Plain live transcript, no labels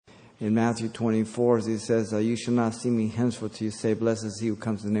in Matthew 24, he says, you shall not see me henceforth till you say, blessed is he who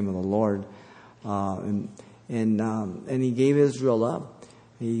comes in the name of the Lord. And he gave Israel up.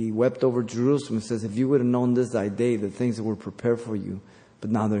 He wept over Jerusalem and says, if you would have known this thy day, the things that were prepared for you, but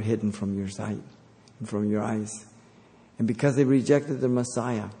now they're hidden from your sight and from your eyes. And because they rejected the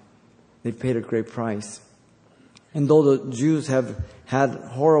Messiah, they paid a great price. And though the Jews have had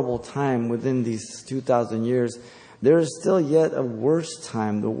horrible time within these 2,000 years, there is still yet a worse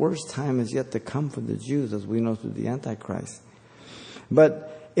time. The worst time is yet to come for the Jews, as we know through the Antichrist.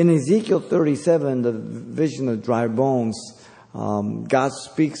 But in Ezekiel 37, the vision of dry bones, God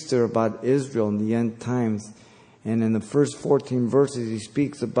speaks there about Israel in the end times. And in the first 14 verses, he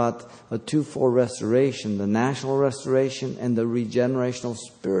speaks about a twofold restoration, the national restoration and the regenerational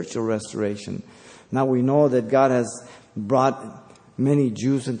spiritual restoration. Now we know that God has brought many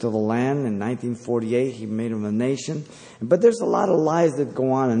Jews into the land. In 1948, he made them a nation. But there's a lot of lies that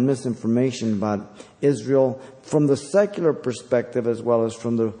go on and misinformation about Israel from the secular perspective as well as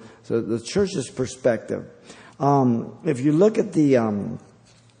from the church's perspective. If you look at the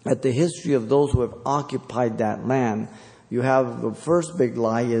history of those who have occupied that land, you have the first big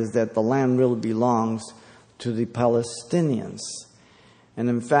lie is that the land really belongs to the Palestinians. And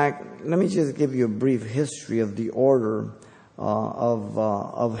in fact, let me just give you a brief history of the order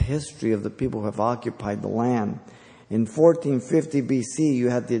of history of the people who have occupied the land. In 1450 BC, you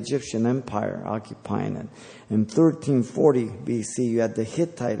had the Egyptian Empire occupying it. In 1340 BC, you had the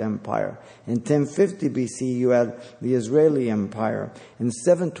Hittite Empire. In 1050 BC, you had the Israeli Empire. In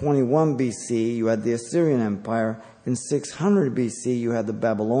 721 BC, you had the Assyrian Empire. In 600 BC, you had the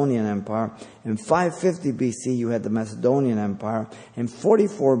Babylonian Empire. In 550 BC, you had the Macedonian Empire. In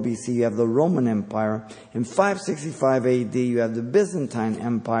 44 BC, you have the Roman Empire. In 565 AD, you have the Byzantine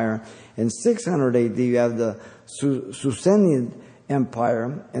Empire. In 600 AD, you have the Sassanid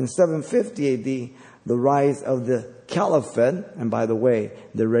Empire. In 750 AD, the rise of the Caliphate. And by the way,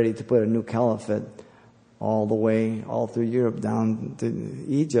 they're ready to put a new Caliphate all the way, all through Europe, down to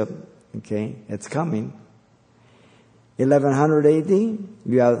Egypt. Okay, it's coming. 1100 AD,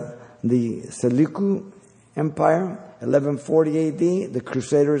 you have the Seleucid Empire. 1140 AD, the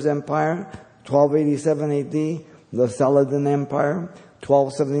Crusaders Empire. 1287 AD, the Saladin Empire.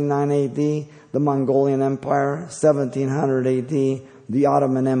 1279 AD, the Mongolian Empire. 1700 AD, the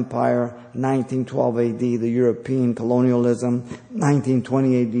Ottoman Empire. 1912 AD, the European colonialism.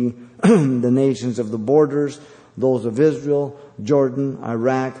 1920 AD, the nations of the borders, those of Israel, Jordan,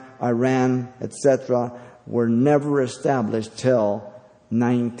 Iraq, Iran, etc., were never established till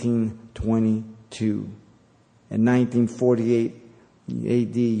 1922. In 1948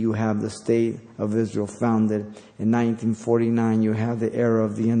 AD, you have the state of Israel founded. In 1949, you have the era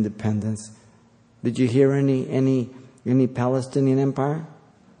of the independence. Did you hear any Palestinian empire?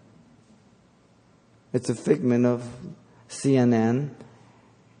 It's a figment of CNN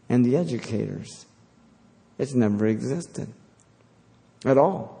and the educators. It's never existed at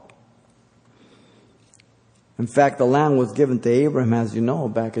all. In fact, the land was given to Abraham, as you know,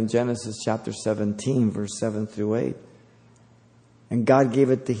 back in Genesis chapter 17, verse 7 through 8. And God gave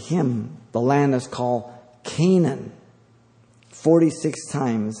it to him. The land is called Canaan 46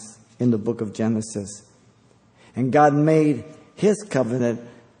 times in the book of Genesis. And God made his covenant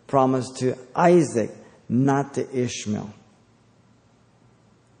promise to Isaac, not to Ishmael.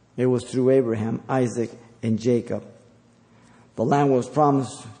 It was through Abraham, Isaac, and Jacob. The land was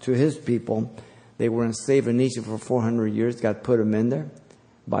promised to his people. They were enslaved in Egypt for 400 years. God put them in there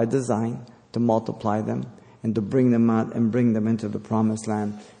by design to multiply them and to bring them out and bring them into the promised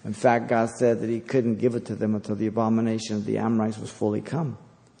land. In fact, God said that he couldn't give it to them until the abomination of the Amorites was fully come.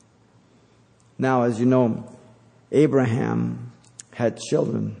 Now, as you know, Abraham had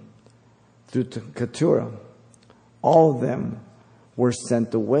children through Keturah. All of them were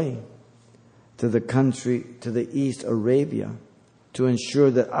sent away to the country to the east, Arabia, to ensure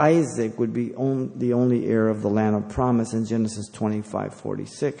that Isaac would be the only heir of the land of promise in Genesis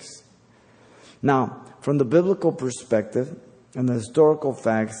 25:46. Now, from the biblical perspective and the historical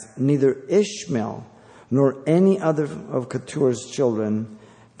facts, neither Ishmael nor any other of Keturah's children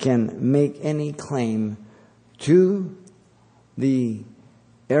can make any claim to the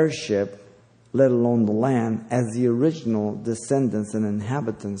heirship, let alone the land, as the original descendants and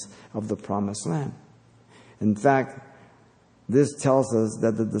inhabitants of the promised land. In fact, this tells us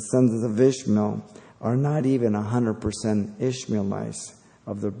that the descendants of Ishmael are not even 100% Ishmaelites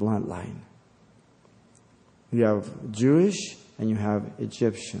of their bloodline. You have Jewish and you have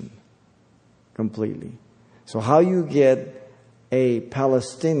Egyptian completely. So how you get a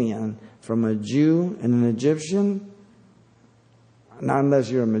Palestinian from a Jew and an Egyptian, Not unless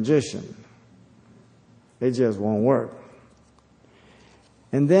you're a magician. It just won't work.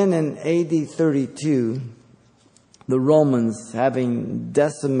 And then in AD 32, the Romans, having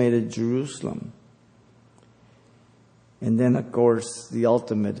decimated Jerusalem, and then, of course, the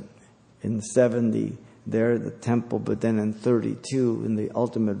ultimate in 70, there, the temple, but then in 32, in the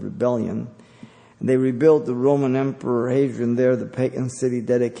ultimate rebellion, they rebuilt the Roman Emperor Hadrian there, the pagan city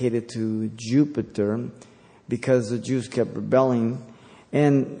dedicated to Jupiter, because the Jews kept rebelling.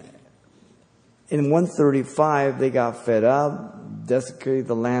 And in 135, they got fed up, desecrated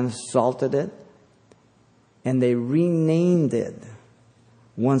the land, salted it, and they renamed it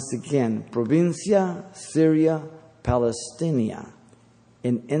once again, Provincia Syria Palestinia,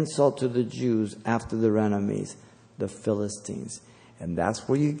 an insult to the Jews after their enemies, the Philistines. And that's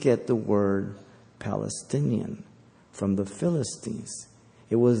where you get the word Palestinian, from the Philistines.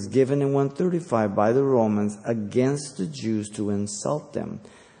 It was given in 135 by the Romans against the Jews to insult them.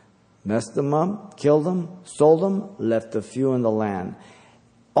 Messed them up, killed them, sold them, left a few in the land.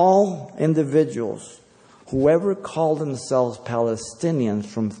 All individuals, whoever called themselves Palestinians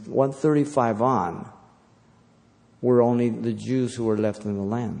from 135 on, were only the Jews who were left in the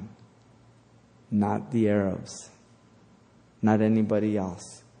land, not the Arabs, not anybody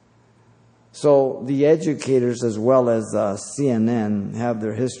else. So the educators, as well as CNN, have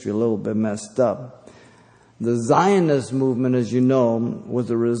their history a little bit messed up. The Zionist movement, as you know, was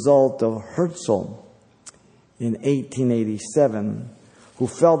a result of Herzl in 1887, who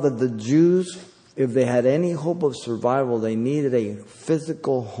felt that the Jews, if they had any hope of survival, they needed a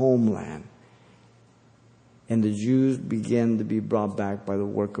physical homeland. And the Jews began to be brought back by the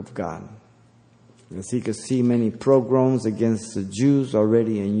work of God. As he could see many pogroms against the Jews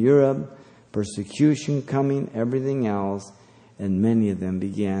already in Europe, persecution coming, everything else, and many of them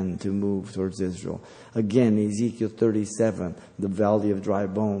began to move towards Israel. Again, Ezekiel 37, the valley of dry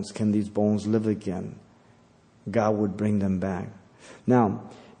bones. Can these bones live again? God would bring them back. Now,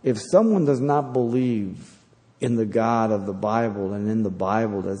 if someone does not believe in the God of the Bible and in the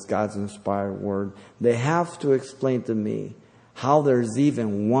Bible as God's inspired word, they have to explain to me how there's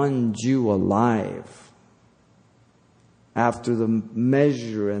even one Jew alive after the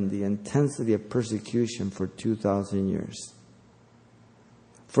measure and the intensity of persecution for 2,000 years.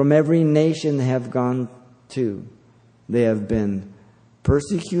 From every nation they have gone to, they have been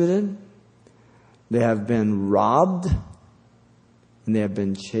persecuted, they have been robbed, and they have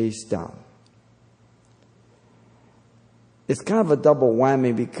been chased out. It's kind of a double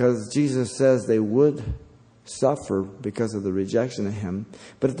whammy, because Jesus says they would suffer because of the rejection of Him.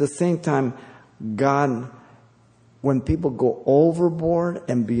 But at the same time, God, when people go overboard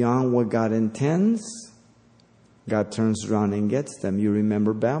and beyond what God intends, God turns around and gets them. You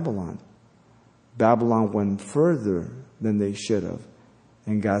remember Babylon. Babylon went further than they should have.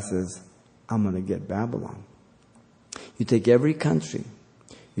 And God says, I'm going to get Babylon. You take every country.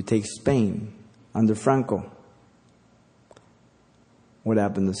 You take Spain under Franco. What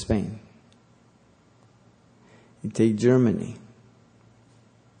happened to Spain? You take Germany.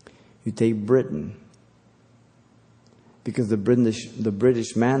 You take Britain. Because the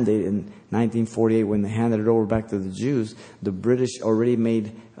British mandate in 1948, when they handed it over back to the Jews, the British already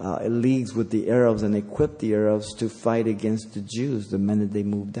made leagues with the Arabs and equipped the Arabs to fight against the Jews the minute they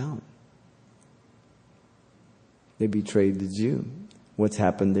moved out. They betrayed the Jew. What's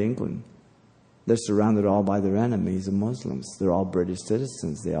happened to England? They're surrounded all by their enemies, the Muslims. They're all British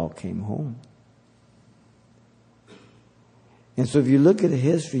citizens. They all came home. And so if you look at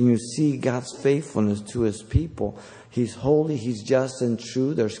history and you see God's faithfulness to His people, He's holy, He's just and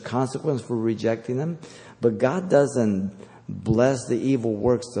true. There's consequence for rejecting Him. But God doesn't bless the evil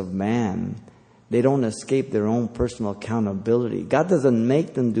works of man. They don't escape their own personal accountability. God doesn't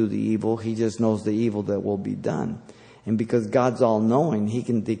make them do the evil. He just knows the evil that will be done. And because God's all-knowing, He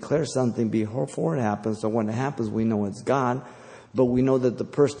can declare something before it happens. So when it happens, we know it's God. But we know that the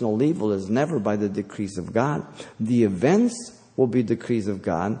personal evil is never by the decrees of God. The events will be decrees of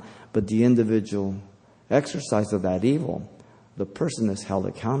God, but the individual exercise of that evil, the person is held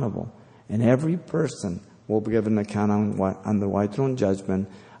accountable. And every person will be given an account on the white throne judgment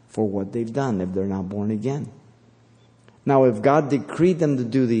for what they've done if they're not born again. Now, if God decreed them to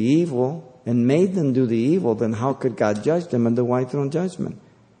do the evil and made them do the evil, then how could God judge them in the white throne judgment?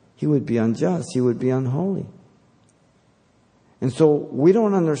 He would be unjust. He would be unholy. And so we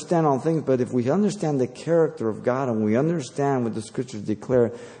don't understand all things, but if we understand the character of God and we understand what the Scriptures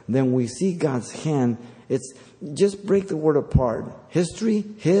declare, then we see God's hand. It's just break the word apart. History,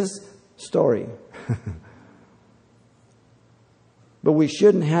 His story. But we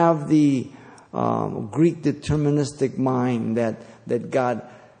shouldn't have the Greek deterministic mind that that God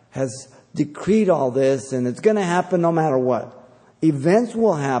has decreed all this, and it's going to happen no matter what. Events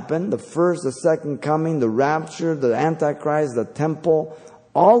will happen, the first, the second coming, the rapture, the Antichrist, the temple,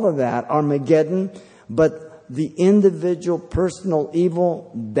 all of that, Armageddon. But the individual personal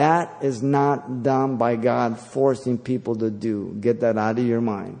evil, that is not done by God forcing people to do. Get that out of your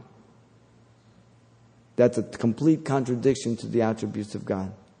mind. That's a complete contradiction to the attributes of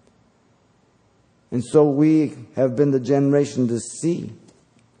God. And so we have been the generation to see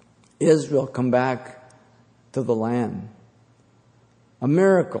Israel come back to the land. A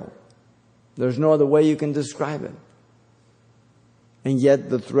miracle. There's no other way you can describe it. And yet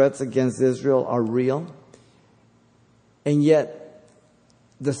the threats against Israel are real. And yet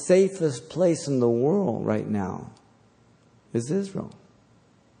the safest place in the world right now is Israel.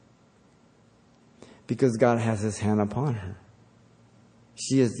 Because God has His hand upon her.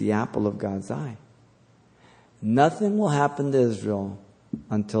 She is the apple of God's eye. Nothing will happen to Israel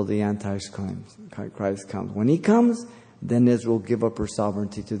until the Antichrist comes. When He comes, then Israel will give up her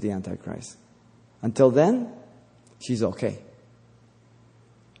sovereignty to the Antichrist. Until then, she's okay.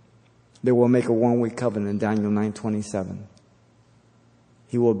 They will make a one-way covenant in Daniel 9:27.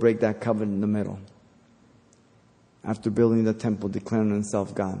 He will break that covenant in the middle. After building the temple, declaring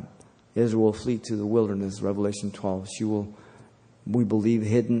himself God, Israel will flee to the wilderness, Revelation 12. She will, we believe,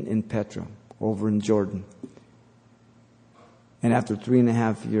 hidden in Petra, over in Jordan. And after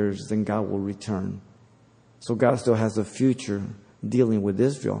 3.5 years, then God will return. So God still has a future dealing with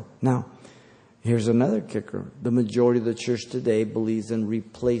Israel. Now, here's another kicker. The majority of the church today believes in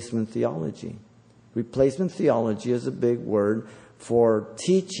replacement theology. Replacement theology is a big word for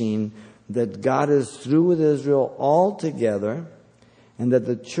teaching that God is through with Israel altogether, and that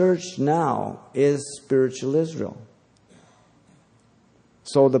the church now is spiritual Israel.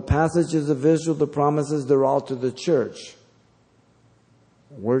 So the passages of Israel, the promises, they're all to the church.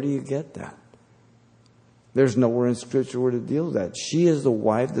 Where do you get that? There's nowhere in Scripture where to deal with that. She is the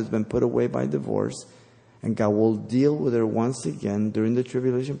wife that's been put away by divorce, and God will deal with her once again during the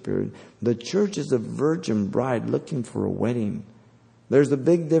tribulation period. The church is a virgin bride looking for a wedding. There's a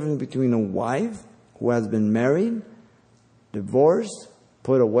big difference between a wife who has been married, divorced,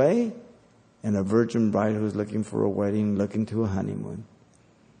 put away, and a virgin bride who's looking for a wedding, looking to a honeymoon.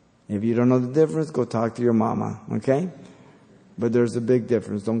 If you don't know the difference, go talk to your mama, okay? But there's a big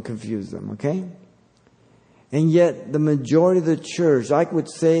difference. Don't confuse them, okay? And yet, the majority of the church, I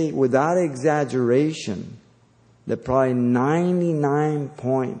would say without exaggeration, that probably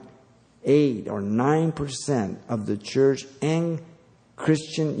 99.8 or 9% of the church and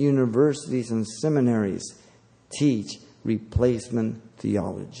Christian universities and seminaries teach replacement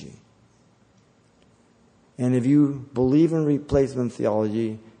theology. And if you believe in replacement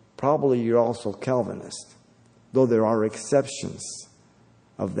theology, probably you're also Calvinist, though there are exceptions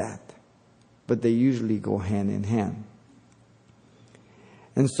of that. But they usually go hand in hand.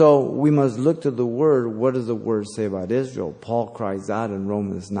 And so we must look to the Word. What does the Word say about Israel? Paul cries out in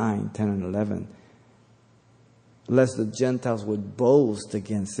Romans 9, 10 and 11. Lest the Gentiles would boast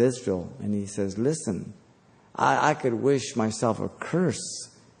against Israel. And he says, listen, I could wish myself a curse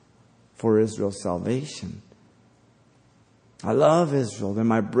for Israel's salvation. I love Israel. They're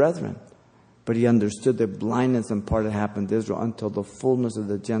my brethren. But he understood the blindness in part that happened to Israel until the fullness of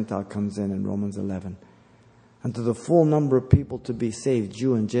the Gentile comes in Romans 11. Until the full number of people to be saved,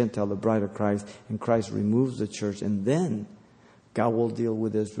 Jew and Gentile, the bride of Christ, and Christ removes the church. And then God will deal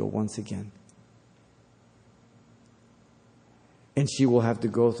with Israel once again. And she will have to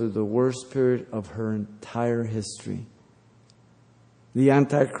go through the worst period of her entire history. The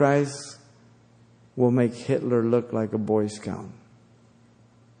Antichrist will make Hitler look like a Boy Scout.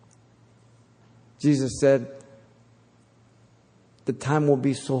 Jesus said, the time will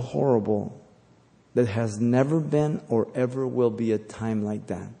be so horrible that has never been or ever will be a time like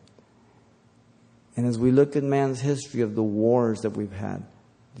that. And as we look at man's history of the wars that we've had,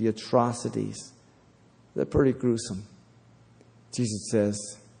 the atrocities, they're pretty gruesome. Jesus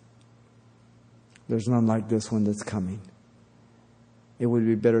says, there's none like this one that's coming. It would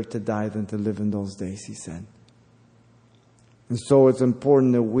be better to die than to live in those days, he said. And so it's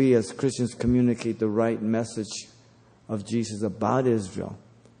important that we as Christians communicate the right message of Jesus about Israel.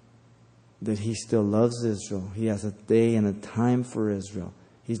 That He still loves Israel. He has a day and a time for Israel.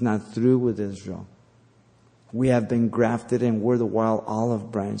 He's not through with Israel. We have been grafted in. We're the wild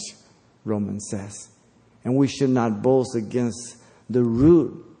olive branch, Romans says. And we should not boast against the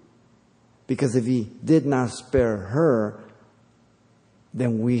root. Because if He did not spare her,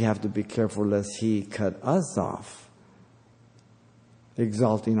 then we have to be careful lest He cut us off,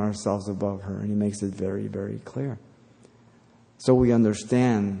 exalting ourselves above her. And He makes it very, very clear. So we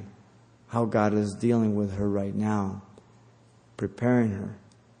understand how God is dealing with her right now, preparing her.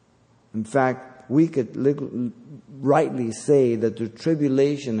 In fact, we could rightly say that the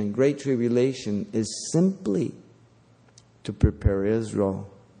tribulation and great tribulation is simply to prepare Israel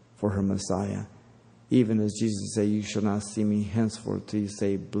for her Messiah. Even as Jesus said, you shall not see me henceforth till you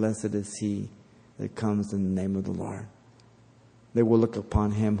say, blessed is he that comes in the name of the Lord. They will look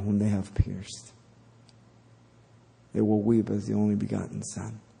upon him whom they have pierced. They will weep as the only begotten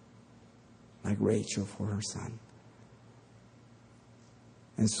son, like Rachel for her son.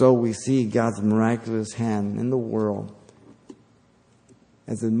 And so we see God's miraculous hand in the world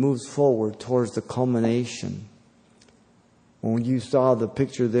as it moves forward towards the culmination. When you saw the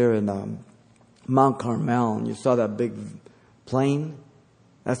picture there in Mount Carmel, and you saw that big plain,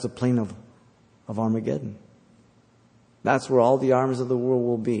 that's the plain of Armageddon. That's where all the armies of the world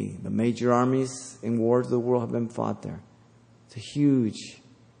will be. The major armies in wars of the world have been fought there. It's a huge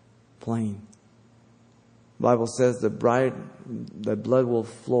plain. The Bible says that blood will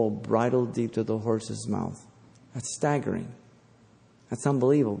flow bridle deep to the horse's mouth. That's staggering. That's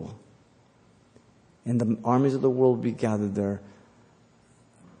unbelievable. And the armies of the world will be gathered there,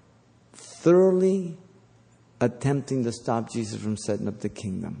 thoroughly attempting to stop Jesus from setting up the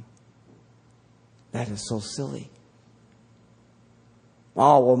kingdom. That is so silly.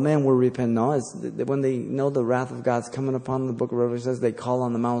 Oh, well, men will repent. No, it's when they know the wrath of God's coming upon them, the book of Revelation says they call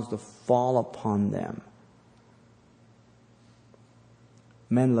on the mountains to fall upon them.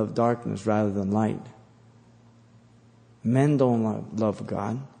 Men love darkness rather than light. Men don't love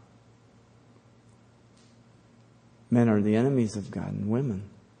God. Men are the enemies of God, and women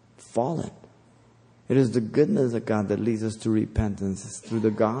fallen. It is the goodness of God that leads us to repentance. It's through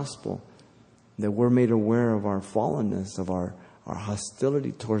the gospel that we're made aware of our fallenness, of our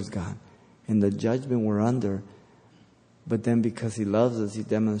hostility towards God and the judgment we're under. But then because he loves us, he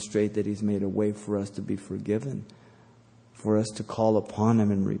demonstrates that he's made a way for us to be forgiven, for us to call upon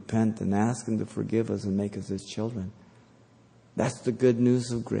him and repent and ask him to forgive us and make us his children. That's the good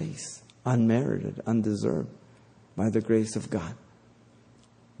news of grace, unmerited, undeserved, by the grace of God.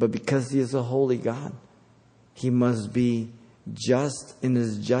 But because he is a holy God, he must be just in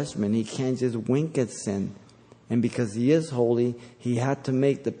his judgment. He can't just wink at sin. And because he is holy, he had to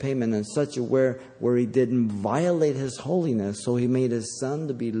make the payment in such a way where he didn't violate his holiness. So he made his son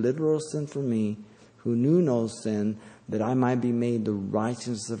to be literal sin for me, who knew no sin, that I might be made the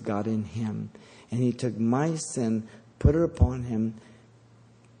righteousness of God in him. And he took my sin, put it upon him,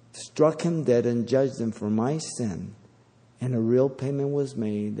 struck him dead, and judged him for my sin. And a real payment was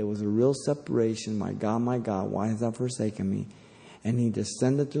made. There was a real separation. My God, why hast thou forsaken me? And he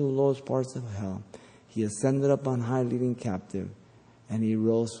descended to the lowest parts of hell. He ascended up on high, leading captive, and he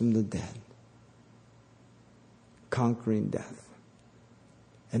rose from the dead, conquering death.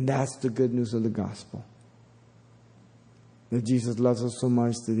 And that's the good news of the gospel. That Jesus loves us so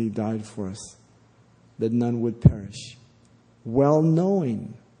much that he died for us, that none would perish, well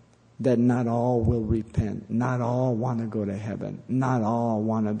knowing that not all will repent, not all want to go to heaven, not all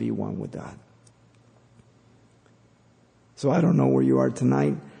want to be one with God. So I don't know where you are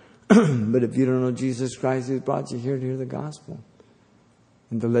tonight. But if you don't know Jesus Christ, he's brought you here to hear the gospel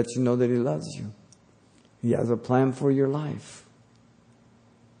and to let you know that he loves you. He has a plan for your life.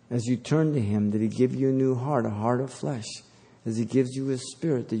 As you turn to him, that he give you a new heart, a heart of flesh. As he gives you his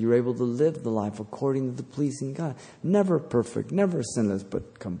spirit, that you're able to live the life according to the pleasing God. Never perfect, never sinless,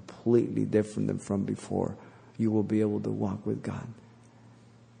 but completely different than from before. You will be able to walk with God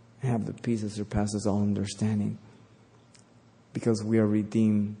and have the peace that surpasses all understanding. Because we are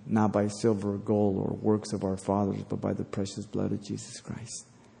redeemed not by silver or gold or works of our fathers, but by the precious blood of Jesus Christ.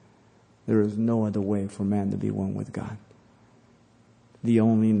 There is no other way for man to be one with God. The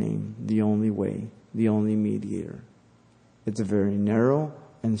only name, the only way, the only mediator. It's a very narrow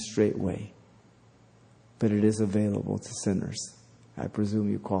and straight way, but it is available to sinners. I presume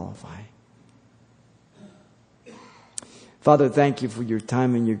you qualify. Father, thank you for your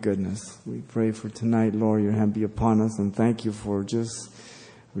time and your goodness. We pray for tonight, Lord, your hand be upon us. And thank you for just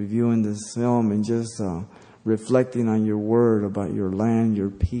reviewing this film and just reflecting on your word about your land, your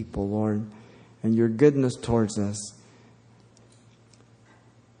people, Lord, and your goodness towards us.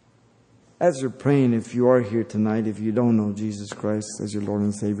 As you're praying, if you are here tonight, if you don't know Jesus Christ as your Lord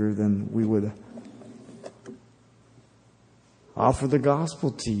and Savior, then we would offer the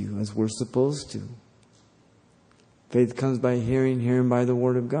gospel to you as we're supposed to. Faith comes by hearing, hearing by the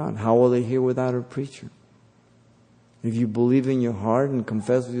word of God. How will they hear without a preacher? If you believe in your heart and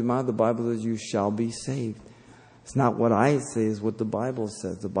confess with your mouth, the Bible says you shall be saved. It's not what I say, it's what the Bible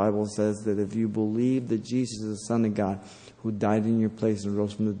says. The Bible says that if you believe that Jesus is the Son of God, who died in your place and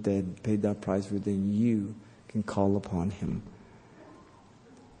rose from the dead, paid that price for you, then you can call upon Him.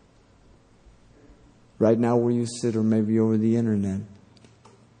 Right now where you sit, or maybe over the internet,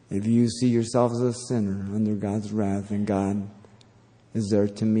 if you see yourself as a sinner under God's wrath, and God is there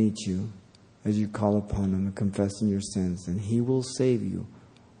to meet you as you call upon Him and confessing your sins, and He will save you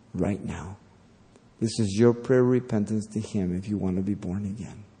right now. This is your prayer of repentance to Him if you want to be born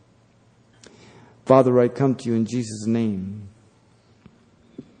again. Father, I come to you in Jesus' name.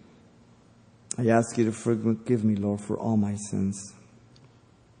 I ask you to forgive me, Lord, for all my sins.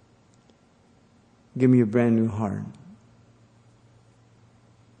 Give me a brand new heart.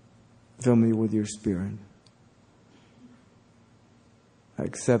 Fill me with your Spirit. I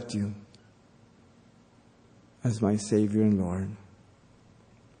accept you as my Savior and Lord.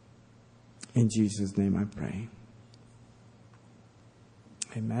 In Jesus' name I pray.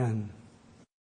 Amen.